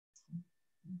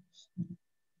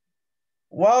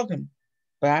Welcome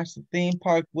back to Theme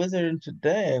Park Wizard, and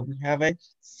today we have a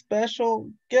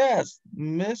special guest,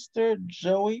 Mr.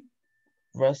 Joey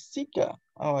Ruscica.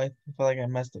 Oh, I feel like I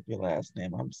messed up your last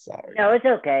name. I'm sorry. No, it's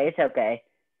okay. It's okay.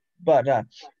 But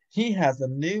he has a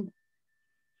new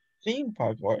theme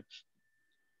park or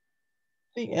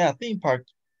theme park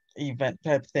event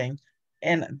type thing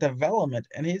in development,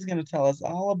 and he's going to tell us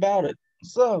all about it.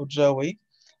 So, Joey,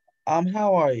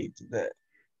 how are you today?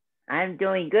 I'm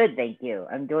doing good, thank you.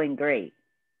 I'm doing great.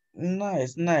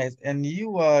 Nice, nice. And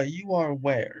you are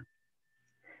where?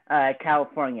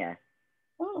 California.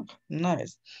 Oh,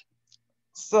 nice.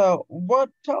 So,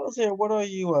 tell us here, what are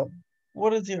you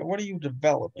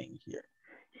developing here?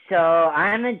 So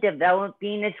I'm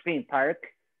developing a screen park.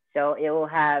 So it will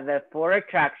have four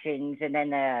attractions and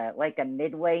then like a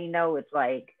midway. It's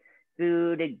like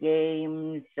food,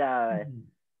 games, Mhm,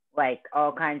 like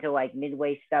all kinds of like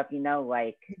midway stuff.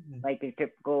 mhm. Like a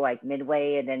typical like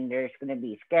midway, and then there's gonna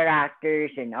be scare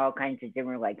actors and all kinds of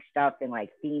different like stuff and like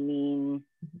theming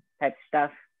type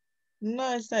stuff.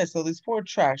 Nice, nice. So these four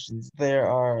attractions, there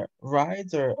are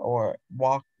rides or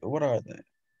walk, what are they?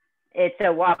 It's a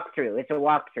walkthrough. It's a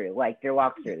walkthrough. Like they're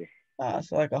walkthroughs.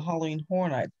 So like a Halloween Horror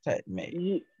Nights type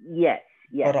maybe, Yes,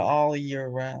 but yes, all year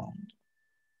round.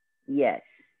 yes.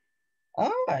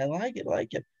 Oh, I like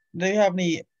it. Do you have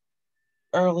any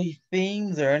early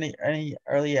themes or any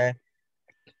early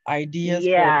ideas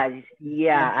for Yeah,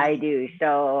 what yeah, I you do.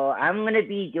 So I'm gonna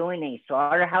be doing a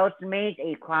slaughterhouse maze,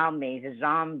 a clown maze, a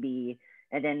zombie,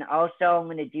 and then also I'm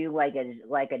gonna do like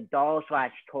a doll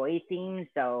slash toy theme.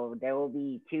 So there will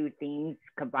be two themes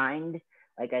combined,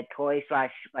 like a toy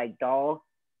slash like doll.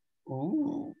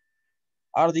 ooh.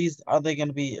 Are they going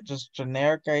to be just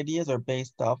generic ideas or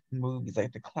based off movies?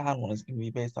 Like the clown one is going to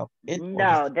be based off it or No,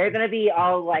 just they're gonna be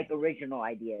all like original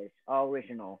ideas, all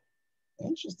original.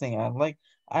 interesting.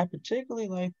 I particularly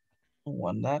like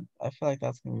one that I feel like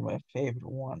that's going to be my favorite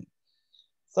one.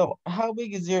 So how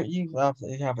big is you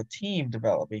have a team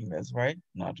developing this, right?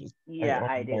 Not just Yeah, or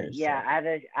I by do. Yeah, yourself.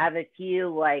 I have a few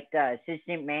like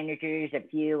assistant managers, a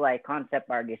few like concept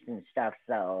artists and stuff.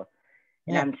 So,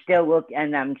 and Yeah. I'm still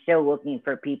looking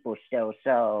for people still.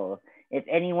 So, if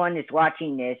anyone is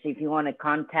watching this, if you want to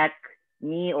contact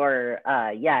me or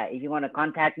yeah, if you want to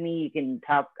contact me, you can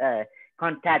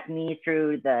contact me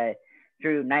through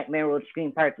Nightmare Road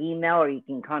Screen Park email, or you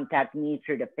can contact me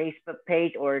through the Facebook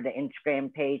page or the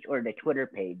Instagram page or the Twitter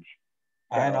page.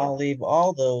 And So I'll leave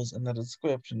all those in the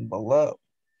description below.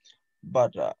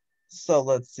 But so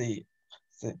let's see.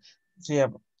 So, so you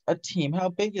have a team. How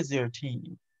big is your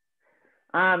team?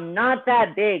 Not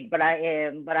that big, but I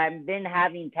am. But I've been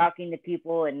having talking to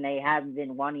people, and they have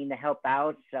been wanting to help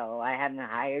out. So I haven't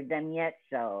hired them yet.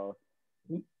 So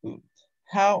Ooh.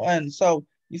 How and so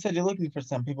you said you're looking for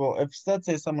some people. If let's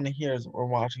say someone here is or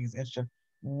watching is interested,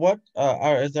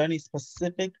 is there any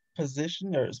specific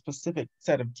position or specific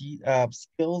set of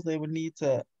skills they would need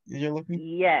to you're looking?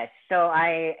 yes, so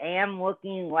I am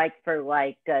looking like for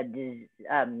like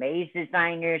maze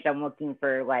designers. I'm looking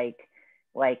for like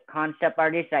concept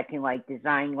artists that can like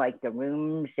design like the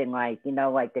rooms and like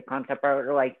like the concept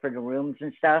art like for the rooms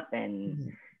and stuff and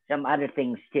Mhm. some other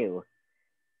things too.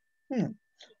 Hmm.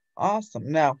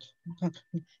 Awesome. Now,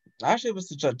 actually, was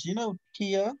suggest. Do you know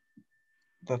TIA,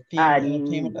 the Uh, Themed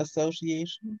Entertainment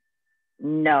Association?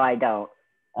 no, I don't.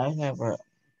 I never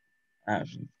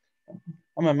actually.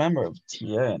 I'm a member of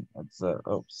TA, and it's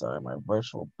oh sorry, my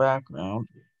virtual background.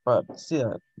 But see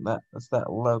that's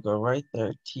that logo right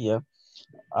there, Tia.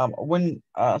 When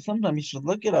Sometimes you should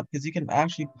look it up because you can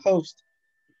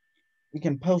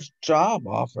post job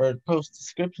offer, post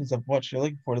descriptions of what you're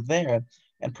looking for there,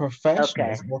 and Okay.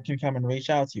 professionals will can come and reach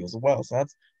out to you as well. So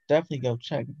that's definitely go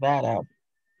check that out.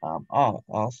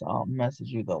 I'll message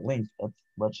you the link of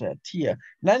what Tia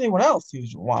and anyone else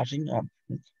who's watching. If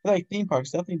you like theme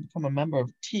parks, definitely become a member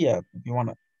of Tia if you want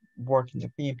to work in the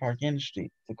theme park industry.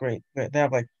 It's a great. They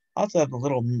have like also have a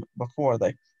little before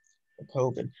the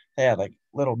COVID. They had like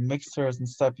little mixers and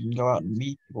stuff. You can go out and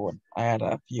meet people. And I had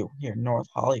a few here in North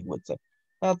Hollywood, so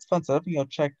that's fun. So if you go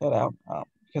check that out,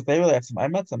 because they really have some. I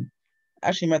met some.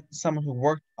 Actually met someone who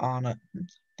worked on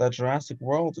the Jurassic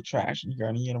World attraction here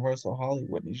in Universal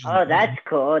Hollywood. And, Oh, that's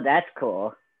cool. That's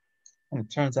cool. and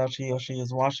it turns out she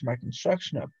is watching my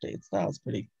construction updates. That was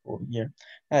pretty cool to hear.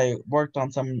 I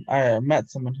met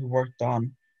someone who worked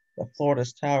on the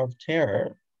Florida's Tower of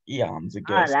Terror eons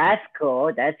ago. Oh, that's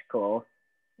cool. That's cool.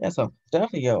 Yeah, so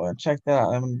definitely go and check that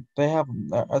out. I mean, they have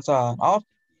it's in all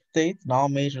states and all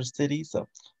major cities. So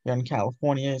you're in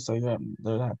California, so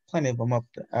they have plenty of them up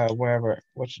wherever,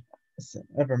 which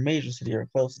every major city you're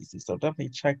closest to. So definitely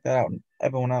check that out, and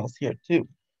everyone else here too.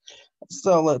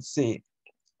 So let's see.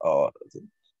 Oh,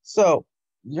 so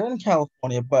you're in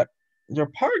California, but your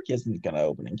park isn't gonna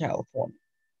open in California.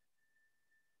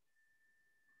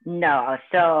 No,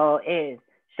 so I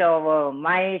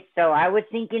was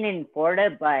thinking in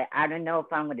Florida, but I don't know if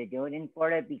I'm gonna do it in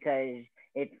Florida because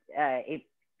if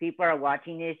people are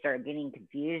watching this are getting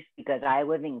confused because I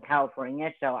live in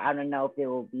California, so I don't know if it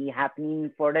will be happening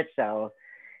in Florida. So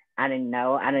I don't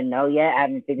know yet. I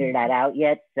haven't figured that out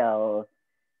yet. So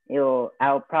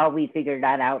I'll probably figure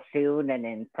that out soon and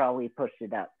then probably push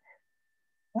it up.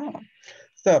 Oh.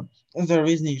 So is there a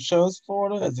reason you chose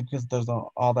Florida? Is it because there's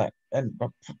all that, and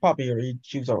probably you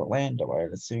choose Orlando,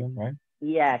 I'd assume, right?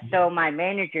 Yeah, so my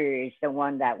manager is the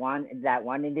one that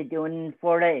wanted to do it in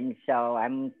Florida, and so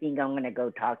I'm gonna go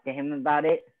talk to him about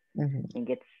it Hmm. and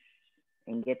get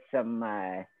some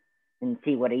and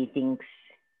see what he thinks.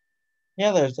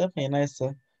 Yeah, there's definitely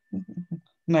a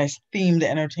nice themed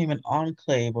entertainment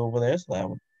enclave over there, so that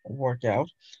would work out.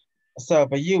 So,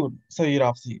 but you'd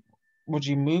obviously, would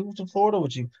you move to Florida?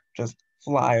 Would you just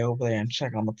fly over there and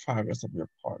check on the progress of your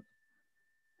park?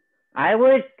 I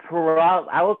would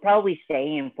probably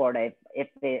stay in Florida if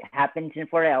it happens in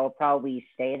Florida. I will probably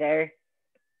stay there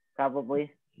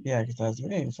probably. Yeah, because that's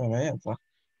me. So yeah, it's a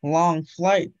long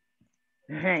flight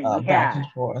back Yeah, and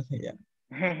forth.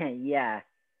 Yeah. yeah.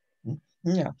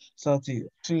 Yeah. So let's see,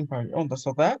 theme park. Oh,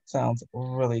 so that sounds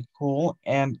really cool.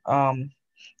 And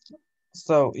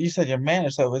so you said your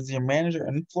manager. So is your manager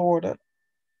in Florida,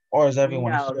 or is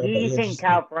everyone No, here? But he's you're in just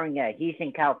California. He's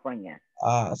in California.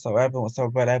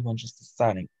 but everyone's just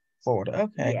deciding Florida.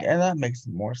 Okay, Yeah, and that makes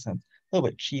more sense. A little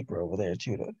bit cheaper over there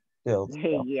too to build.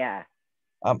 So, yeah.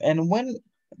 and when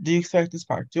do you expect this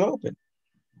park to open?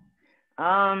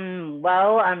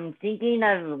 Well, I'm thinking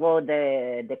of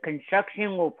the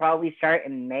construction will probably start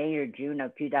in May or June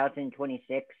of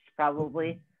 2026,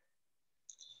 probably.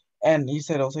 And you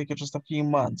said it'll take you just a few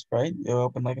months, right? It'll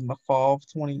open like in the fall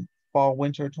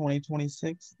winter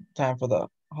 2026, time for the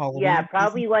Yeah, Halloween season.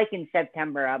 probably like in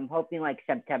September. I'm hoping like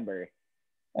September.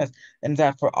 Yes. And is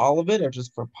that for all of it, or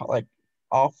just for like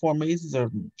all four mazes, or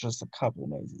just a couple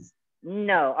mazes?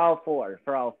 No, all four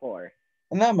for all four.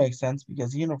 And that makes sense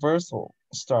because Universal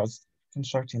starts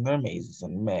constructing their mazes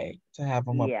in May to have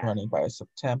them up and Yeah, running by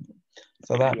September.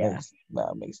 So yeah,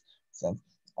 that makes sense.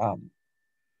 Um,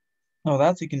 no,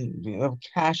 that's you can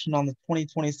cash in on the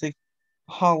 2026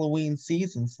 Halloween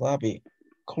season, so that'd be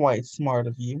quite smart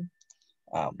of you.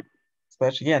 Um,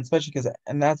 especially because,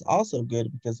 and that's also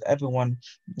good because everyone,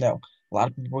 a lot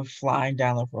of people are flying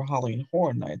down there for Halloween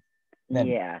Horror Nights. Then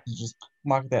yeah. you just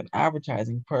market that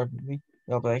advertising perfectly.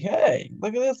 They'll be like, hey,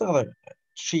 look at this other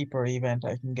cheaper event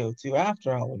I can go to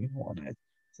after Halloween Horror Nights.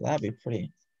 So that'd be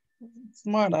pretty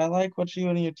smart. I like what you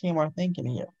and your team are thinking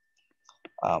here.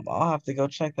 I'll have to go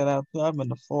check that out too. I've been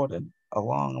to Florida a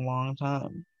long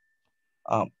time.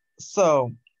 Um,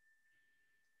 so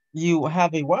you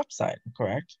have a website,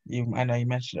 correct? I know you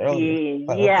mentioned earlier,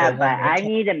 but let's say Yeah, I but wanted to check.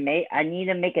 I need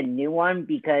to make a new one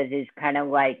because it's kind of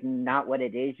like not what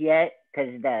it is yet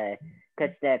because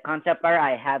the concept art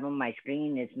I have on my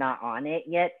screen is not on it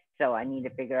yet. So I need to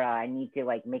figure out I need to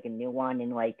like make a new one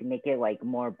and like make it like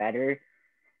more better,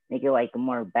 make it like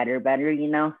more better, you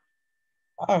know?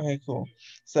 Okay, cool.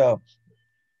 So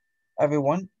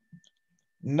everyone,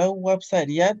 no website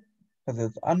yet because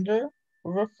it's under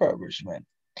refurbishment.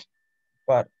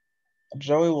 But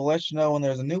Joey will let you know when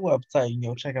there's a new website and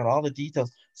you'll check out all the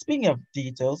details. Speaking of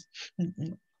details,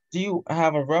 do you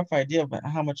have a rough idea of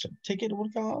how much a ticket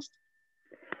would cost?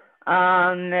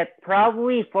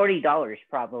 Probably $40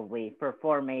 probably for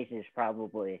 4 mazes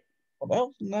probably. Well, that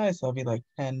was nice. That'll be like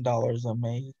 $10 a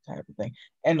maze type of thing.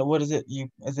 And what is it?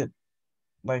 Is it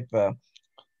like the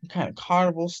kind of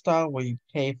carnival style where you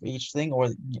pay for each thing, or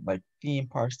like theme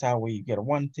park style where you get a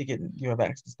one ticket and you have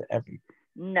access to every?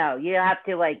 No, you have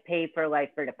to like pay for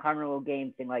like for the carnival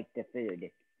games and like the food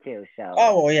too. So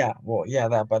Oh, well, yeah,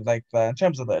 that. But like in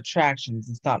terms of the attractions,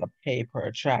 it's not a pay per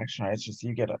attraction, right? It's just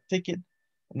you get a ticket,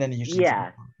 and then you usually get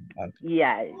yeah, okay.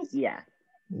 yeah, Nice, yeah.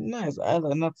 nice.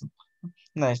 And that's a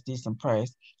nice, decent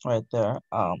price right there.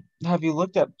 Have you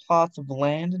looked at plots of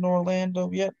land in Orlando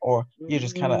yet, or you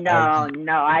just kind of No,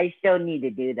 no, I still need to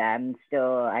do that.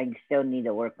 I still need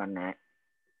to work on that.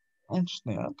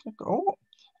 interesting? Okay, cool,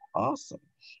 awesome.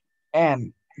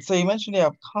 And so you mentioned you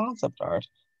have concept art.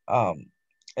 Um,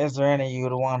 is there any you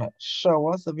would want to show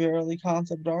us of your early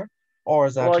concept art, or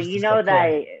is that Well, just a you know surprise?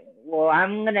 that. Well,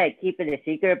 I'm gonna keep it a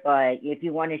secret, but if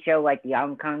you want to show like the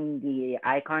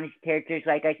icon characters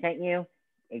like I sent you,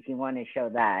 if you want to show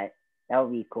that, that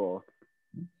would be cool.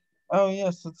 Oh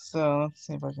yes, let's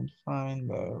see if I can find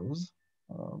those.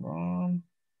 Hold on.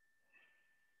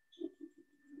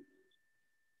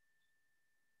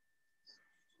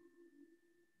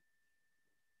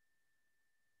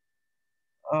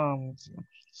 Let's see.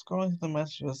 Scrolling through the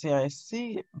messages. Yeah, I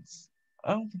see.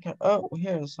 I don't think oh,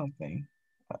 here's something.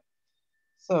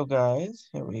 So guys,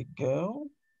 here we go.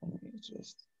 Let me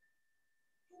just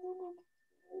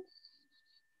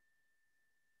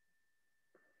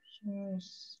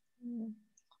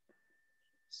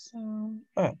so.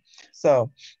 Okay.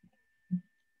 So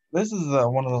this is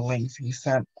one of the links he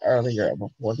sent earlier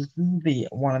before. This is the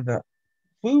one of the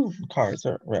food carts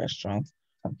or restaurants.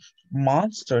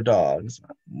 Monster dogs,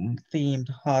 themed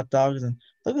hot dogs, and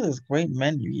look at this great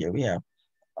menu here. We have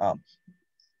um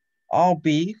all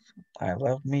beef. I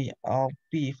love me all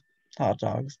beef hot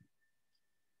dogs,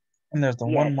 and there's the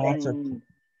one Yes, monster. and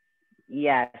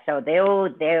yeah, so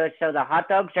so the hot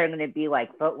dogs are gonna be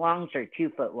like foot longs or 2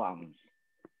 foot longs.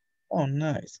 Oh,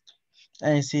 nice.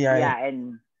 And you see, I Yeah,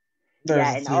 and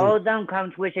there's yeah, a and few. all of them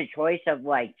comes with a choice of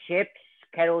like chips,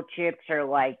 kettle chips, or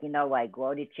like like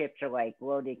loaded chips or like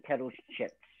loaded kettle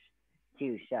chips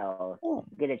too. So Oh,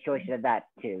 you get a choice of that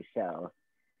too. So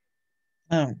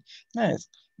um, nice.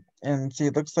 And see,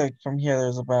 it looks like from here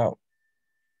there's about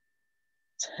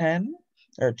 10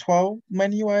 or 12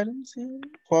 menu items here.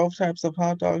 12 types of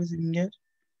hot dogs you can get.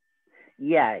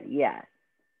 yeah, yeah.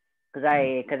 Cause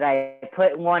I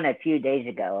put one a few days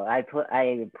ago. I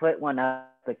put one up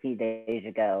a few days ago,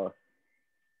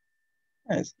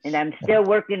 Nice. and I'm still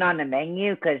working on the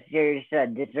menu because there's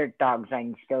dessert dogs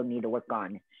I still need to work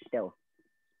on still.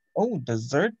 Oh,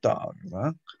 dessert dogs,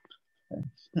 huh?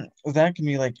 That can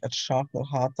be like a chocolate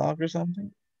hot dog or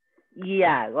something.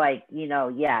 Yeah, like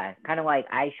yeah, kind of like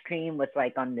ice cream with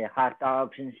like on the hot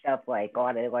dogs and stuff, like a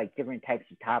lot of like different types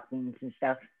of toppings and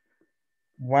stuff.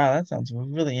 Wow, that sounds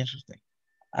really interesting.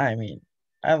 I mean,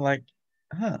 I like,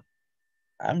 huh?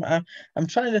 I'm I'm I'm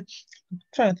trying to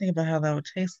think about how that would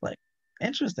taste like.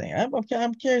 Interesting.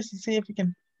 I'm curious to see if you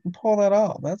can pull that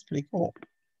off. That's pretty cool.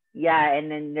 Yeah,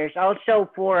 and then there's also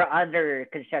 4 other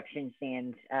concession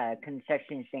stands.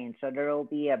 So there will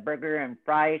be a burger and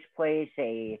fries place,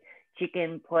 a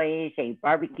chicken place, a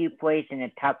barbecue place, and a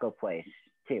taco place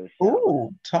too. So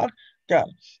Ooh, talk. God,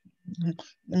 let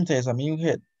me tell you something. You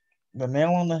hit the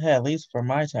nail on the head, at least for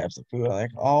my types of food. I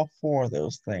like all four of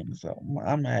those things. So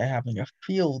I'm having a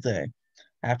field day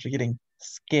after getting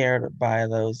scared by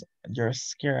those your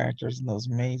scare actors in those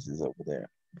mazes over there.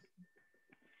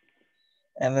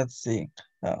 And let's see.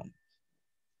 Um,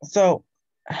 so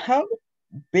how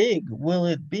big will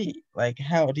it be? Like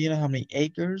how do you know how many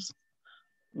acres?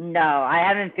 no, I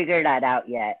haven't figured that out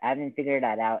yet. I haven't figured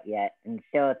that out yet. I'm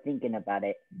still thinking about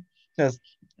it. Because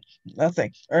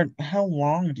nothing. Or how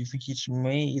long do you think each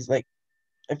maze? Like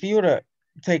if you were to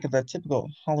take the typical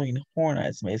Halloween Horror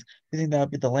Nights maze, do you think that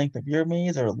would be the length of your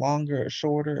maze or longer or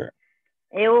shorter?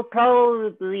 It will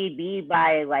probably be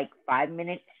by like 5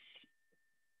 minutes,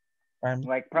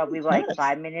 like probably like Nice.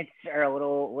 5 minutes or a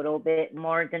little bit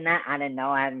more than that. I don't know.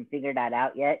 I haven't figured that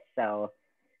out yet, so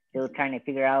still trying to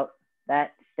figure out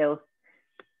that still.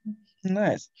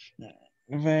 Nice.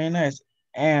 Very nice.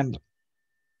 And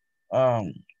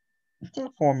um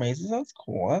four mazes, that's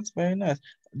cool. That's very nice.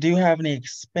 Do you have any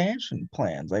expansion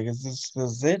plans? Like is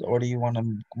this it or do you want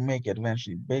to make it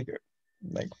eventually bigger?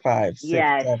 Like five,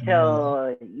 six, Yeah, 7 mazes?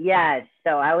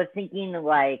 so I was thinking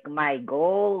like my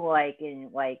goal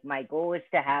is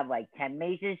to have like 10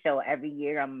 mazes. So every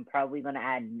year I'm probably gonna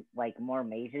add like more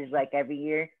mazes like every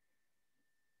year.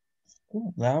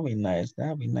 Ooh, that'll be nice.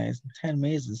 That'll be nice. 10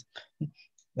 mazes.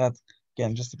 That's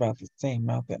again just about the same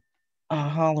amount that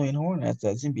Halloween Horror Nights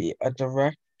does. You'd be a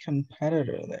direct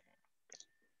competitor there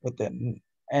with it.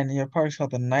 And your park's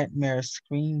called the Nightmare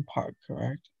Scream Park,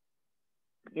 correct?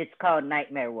 It's called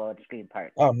Nightmare World Screen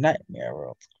Park. Oh, Nightmare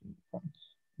World Scream Park.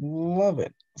 Love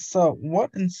it. So,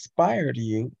 what inspired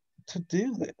you to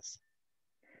do this?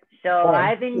 So Or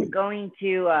I've been do? going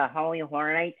to Halloween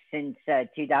Horror Nights since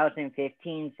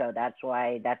 2015. So that's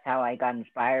how I got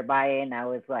inspired by it, and I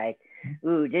was like,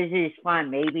 "Ooh, this is fun.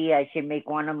 Maybe I should make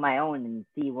one of my own and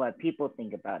see what people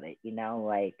think about it."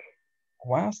 Like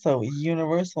Wow, so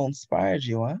Universal inspired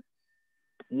you, huh?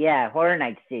 yeah, Horror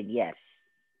Nights did. Yes,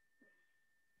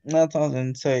 That's all.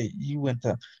 And so you went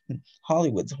to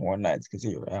Hollywood's Horror Nights because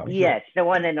you were out here. yes, the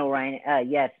one in Orion.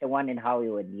 Yes, the one in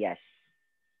Hollywood. Yes.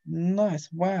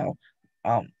 Nice. Wow.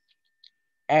 Um,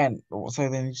 and so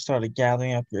then you started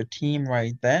gathering up your team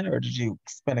right then, or did you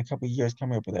spend a couple of years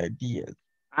coming up with ideas?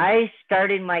 I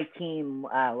started my team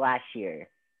last year.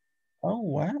 Oh,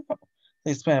 wow.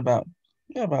 They spent about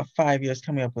 5 years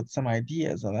coming up with some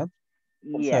ideas, and that's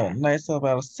So Yeah. nice,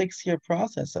 about a 6-year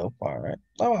process so far, right?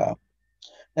 Oh wow.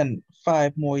 And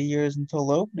 5 more years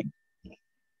until opening.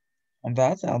 And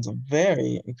that sounds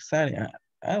very exciting.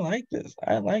 I like this.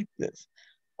 I like this.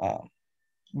 Um,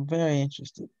 very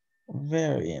interested.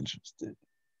 Very interested.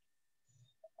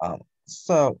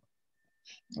 So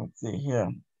let's see here.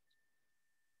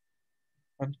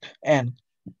 And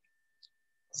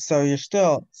so you're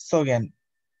still, so again,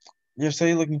 you're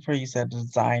looking for, you said,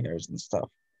 designers and stuff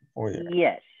for your,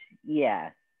 Yes. Yeah.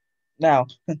 now,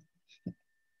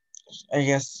 I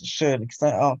guess should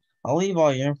extend, I'll leave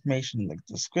all your information in the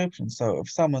description. So if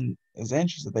someone is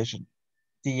interested, they should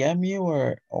DM you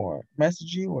or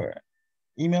message you or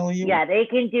email you. Yeah, they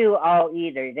can do all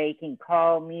either. They can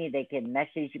call me, they can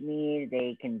message me,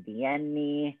 they can DM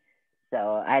me.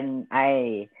 So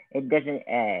I it doesn't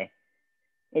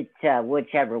it's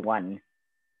whichever one.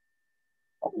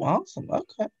 Oh, awesome.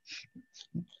 Okay.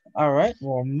 All right.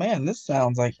 Well, man, this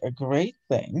sounds like a great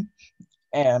thing.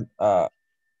 And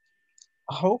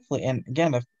hopefully, and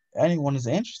again, if anyone is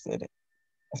interested,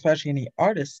 especially any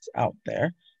artists out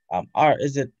there, art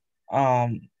is it oh,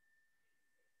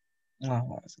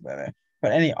 that's better.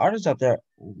 But any artists out there,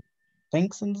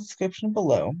 links in the description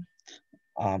below.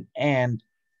 And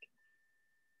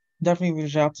definitely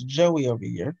reach out to Joey over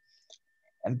here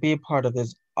and be a part of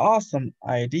this awesome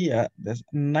idea, this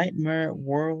Nightmare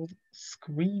World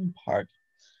Scream Park.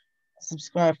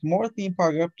 Subscribe for more theme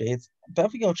park updates.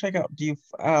 Definitely go check out. Do you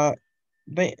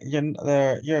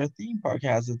your theme park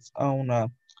has its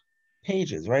own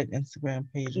pages, right? Instagram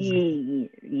pages and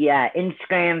stuff. Yeah,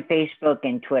 Instagram, Facebook,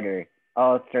 and Twitter,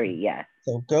 all three. Yeah.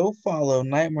 So go follow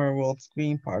Nightmare World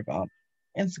Scream Park on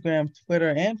Instagram, Twitter,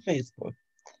 and Facebook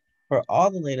for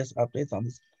all the latest updates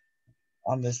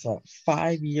on this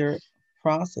 5-year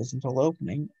process until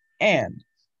opening. And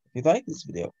if you like this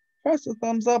video, press the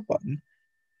thumbs up button.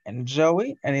 And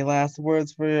Joey, any last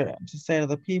words to say to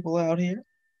the people out here?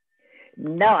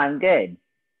 No, I'm good.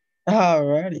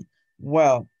 Alrighty.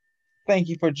 Well, thank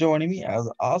you for joining me. It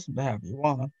was awesome to have you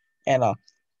on. And I'll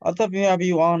definitely have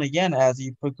you on again as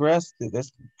you progress through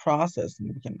this process,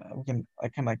 and we can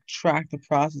kind of track the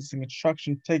process and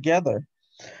construction together.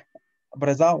 But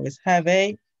as always, have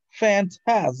a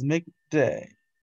phantasmic day.